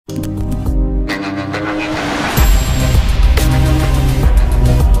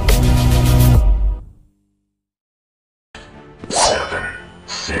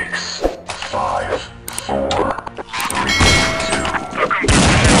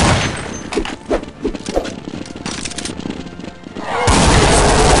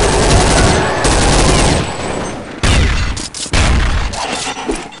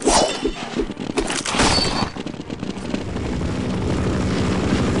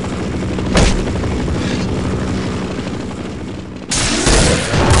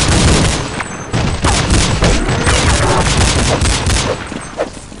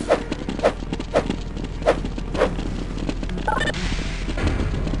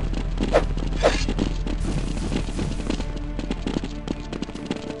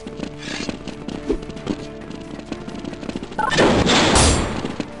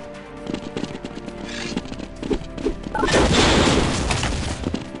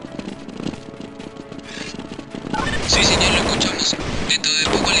Sí, señor, lo escuchamos. Dentro de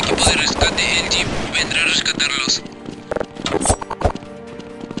poco el equipo de rescate, el jeep, vendrá a rescatarlos.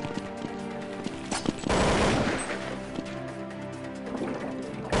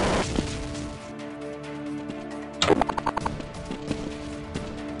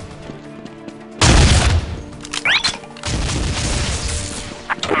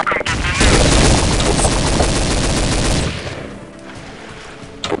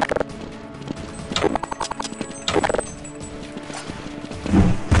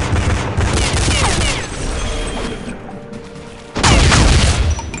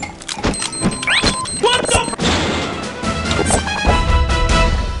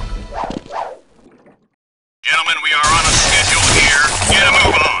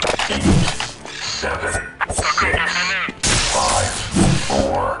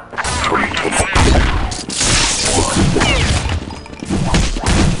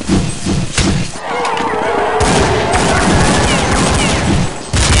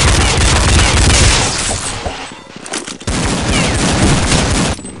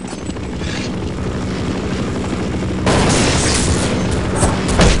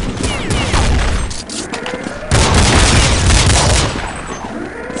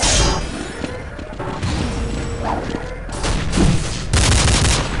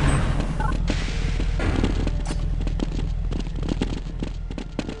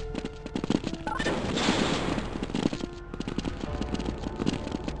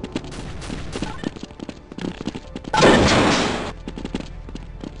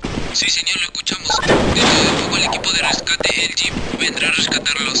 Sí, señor, lo escuchamos. Dentro de poco el equipo de rescate, el jeep, vendrá a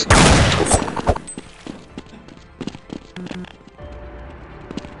rescatarlos.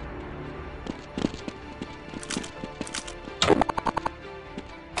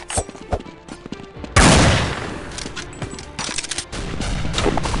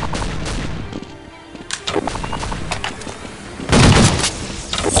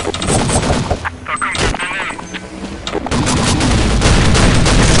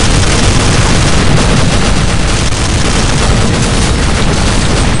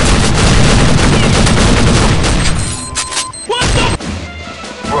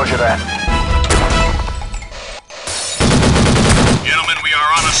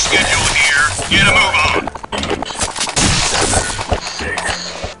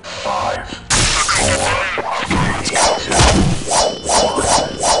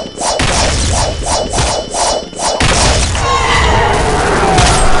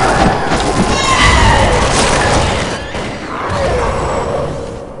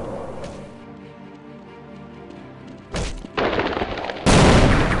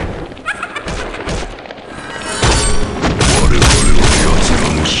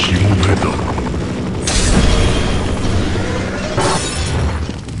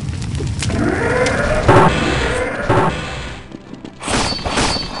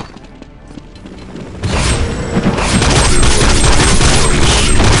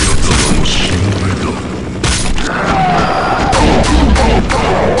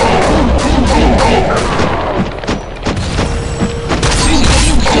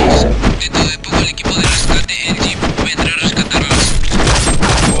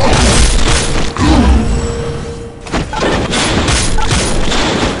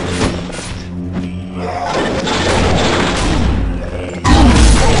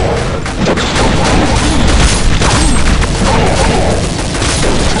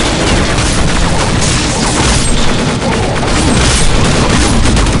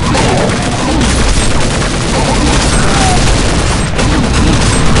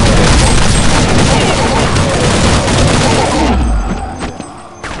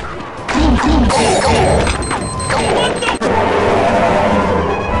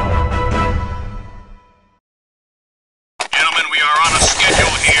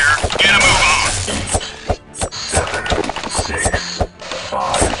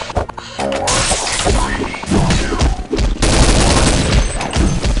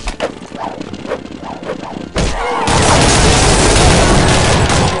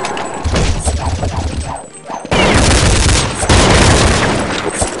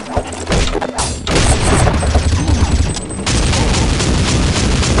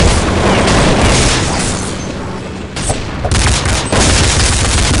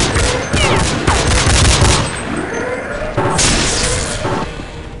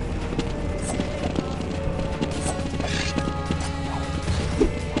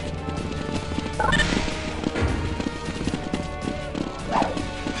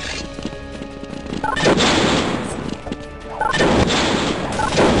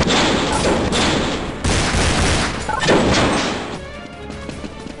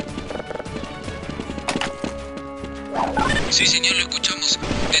 Sí, señor, lo escuchamos.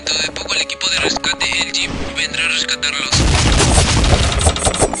 Dentro de poco el equipo de rescate, el jeep, vendrá a rescatarlos.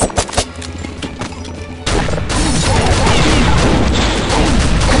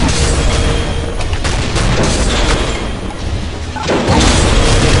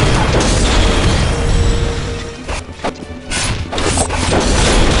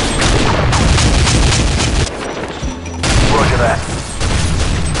 Roger that.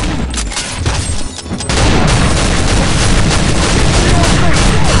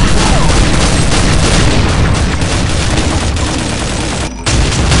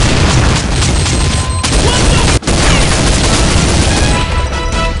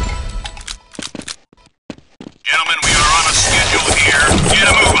 Gentlemen, we are on a schedule here. Get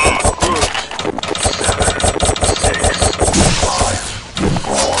a move on. 7, 6, 5,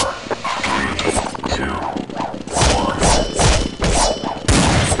 4, 3, 2, 1.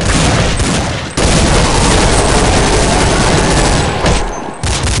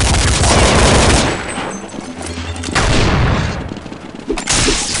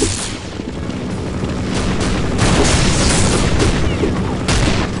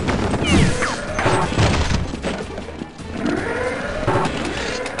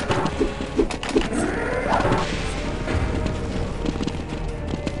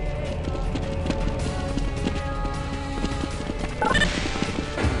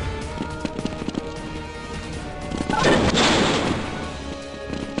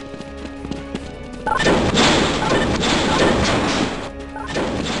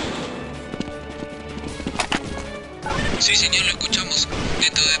 Sí, señor, lo escuchamos.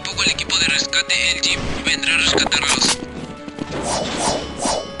 Dentro de poco el equipo de rescate, el jeep, vendrá a rescatarlos.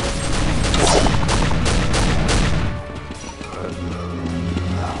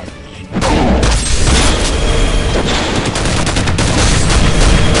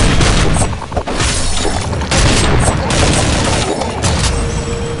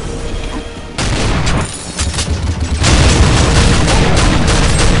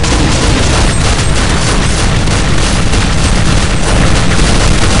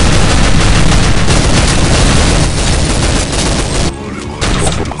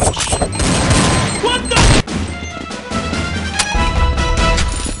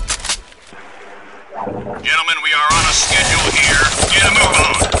 Gentlemen, we are on a schedule here. Get a move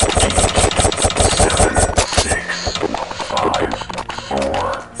on. 7, 6, 5, 4.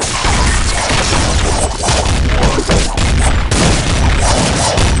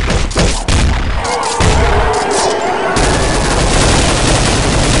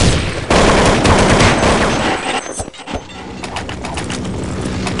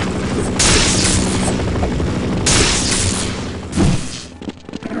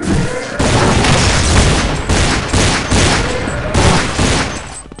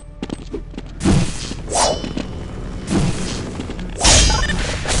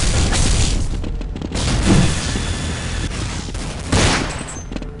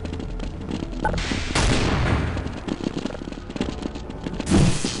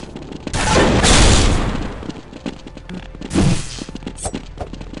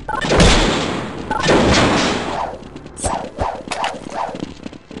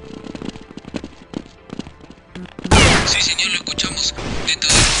 Sí, señor, lo escuchamos. Dentro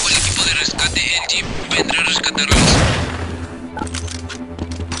de poco el equipo de rescate, el jeep, vendrá a rescatarlos.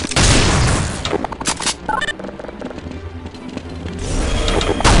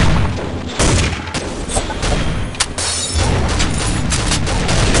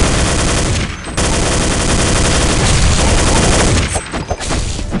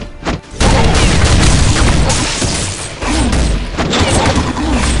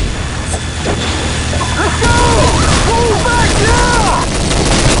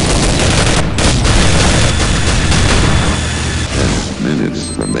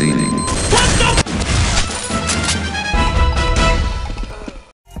 Minutes remaining.